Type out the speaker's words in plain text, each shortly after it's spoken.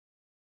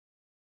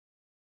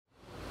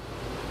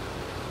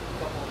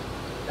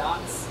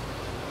dots on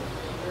your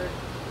finger.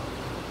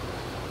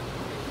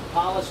 If you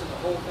polish and the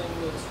whole thing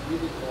looks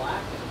really black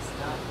and it's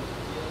not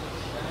feeling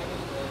shiny,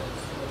 then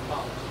it's too much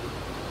polish.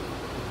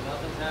 If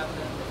nothing's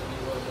happening, then you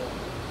need a little more.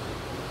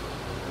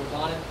 Work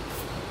on it.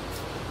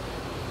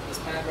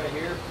 This pad right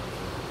here,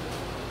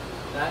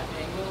 that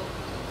angle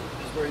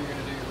is where you're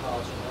going to do your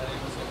polishing. That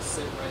angle's going to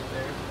sit right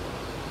there.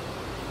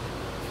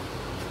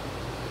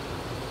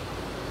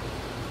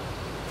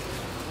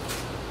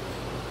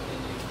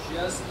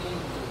 Just need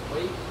the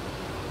weight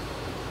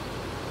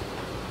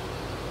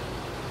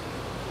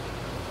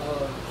of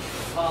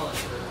the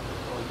polisher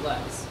or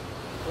less.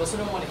 You also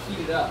don't want to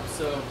heat it up,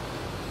 so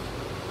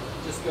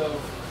just go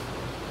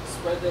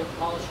spread the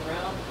polish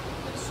around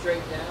and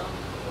straight down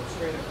or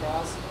straight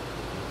across.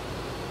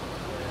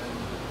 And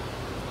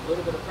a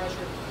little bit of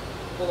pressure,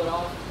 pull it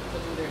off,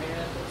 touch it with your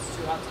hand. If it's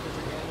too hot to put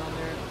your hand on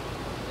there,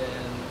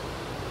 then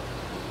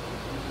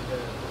you need to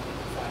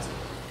move faster.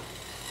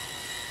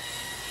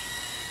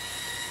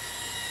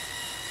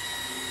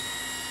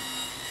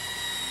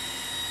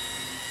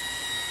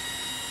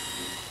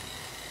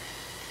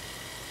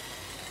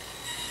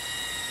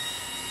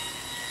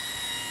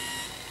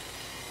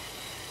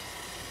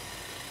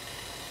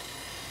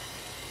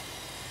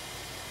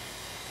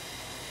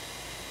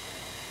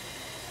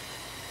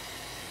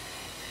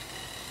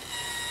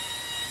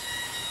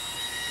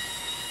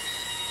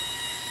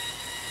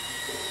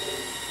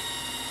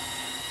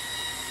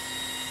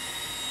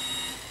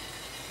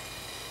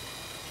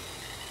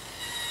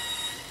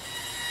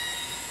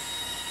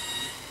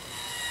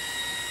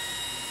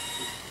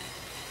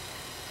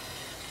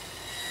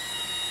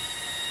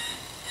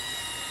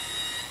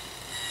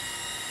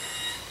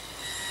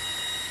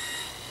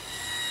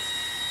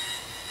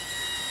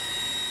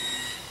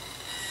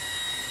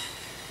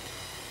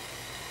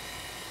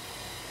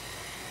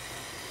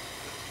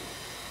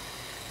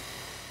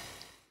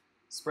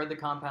 Spread the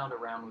compound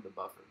around with a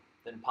buffer,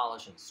 then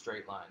polish in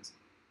straight lines.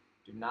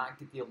 Do not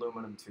get the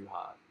aluminum too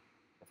hot.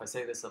 If I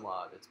say this a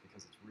lot, it's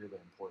because it's really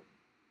important.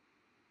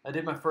 I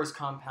did my first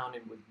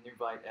compounding with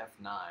Nuvite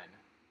F9,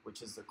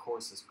 which is the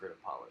coarsest grit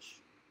of polish.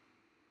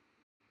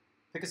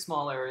 Pick a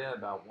small area,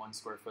 about 1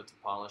 square foot to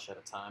polish at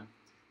a time.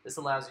 This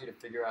allows you to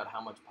figure out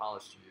how much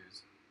polish to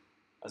use,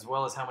 as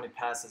well as how many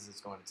passes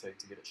it's going to take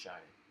to get it shiny.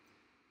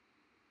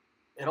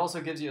 It also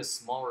gives you a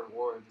small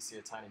reward to see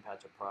a tiny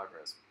patch of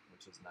progress,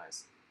 which is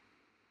nice.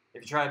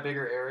 If you try a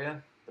bigger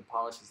area, the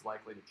polish is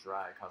likely to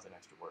dry, causing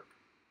extra work.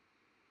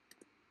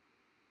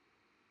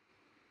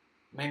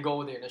 The main goal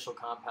with the initial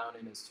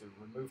compounding is to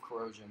remove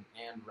corrosion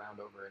and round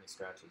over any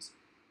scratches.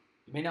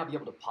 You may not be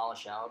able to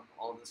polish out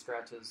all of the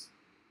scratches,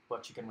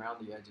 but you can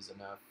round the edges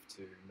enough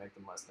to make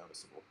them less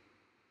noticeable.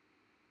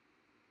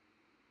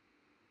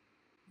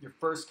 Your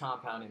first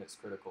compounding is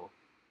critical.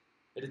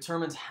 It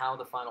determines how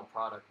the final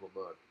product will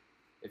look.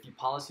 If you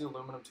polish the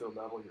aluminum to a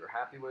level you're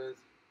happy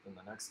with, then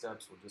the next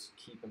steps will just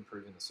keep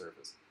improving the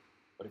surface.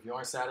 But if you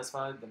aren't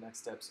satisfied, the next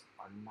steps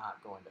are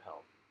not going to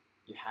help.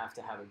 You have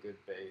to have a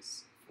good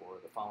base for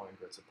the following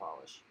grits of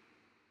polish.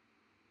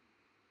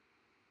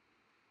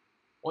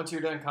 Once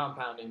you're done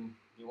compounding,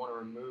 you want to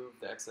remove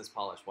the excess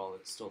polish while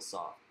it's still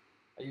soft.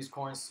 I use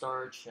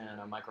cornstarch and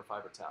a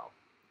microfiber towel.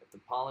 If the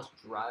polish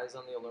dries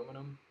on the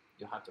aluminum,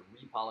 you'll have to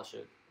repolish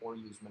it or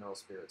use mineral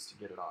spirits to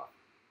get it off.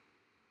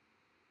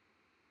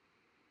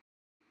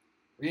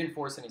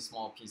 Reinforce any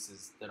small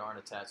pieces that aren't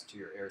attached to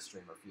your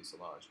Airstream or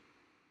fuselage.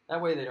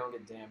 That way they don't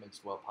get damaged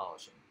while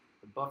polishing.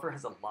 The buffer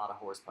has a lot of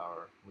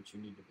horsepower, which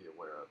you need to be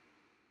aware of.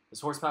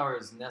 This horsepower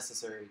is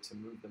necessary to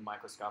move the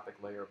microscopic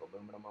layer of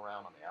aluminum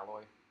around on the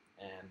alloy,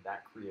 and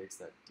that creates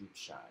that deep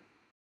shine.